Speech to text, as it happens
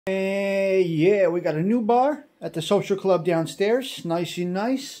Hey, yeah, we got a new bar at the social club downstairs. Nicey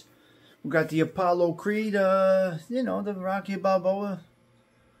nice. We got the Apollo Creed, the Rocky Balboa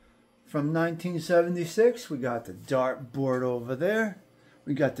from 1976. We got the dartboard over there.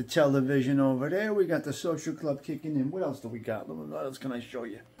 We got the television over there. We got the social club kicking in. What else do we got? What else can I show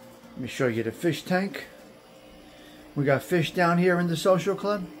you? Let me show you the fish tank. We got fish down here in the social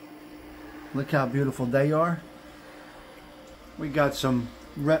club. Look how beautiful they are. We got some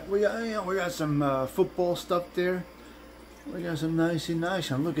football stuff there. We got some nicey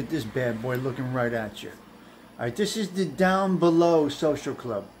nice. And look at this bad boy looking right at you. All right, this is the down below social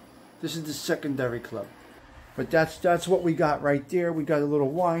club. This is the secondary club. But that's what we got right there. We got a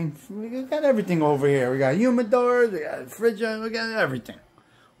little wine. We got everything over here. We got humidors, we got fridge, we got everything.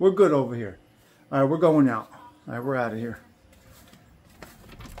 We're good over here. All right, we're going out. All right, we're out of here.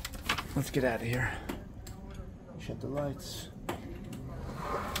 Let's get out of here. Shut the lights.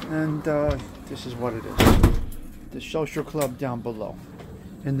 And this is what it is. The social club down below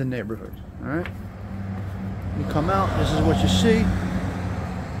in the neighborhood. All right. You come out. This is what you see.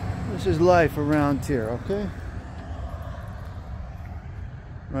 This is life around here. Okay.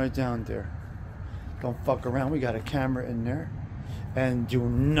 Right down there. Don't fuck around. We got a camera in there. And do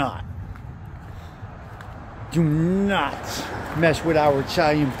not mess with our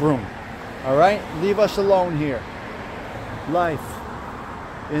Italian broom. All right? Leave us alone here. Life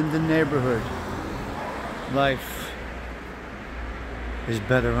in the neighborhood. Life is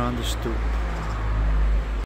better on the stoop.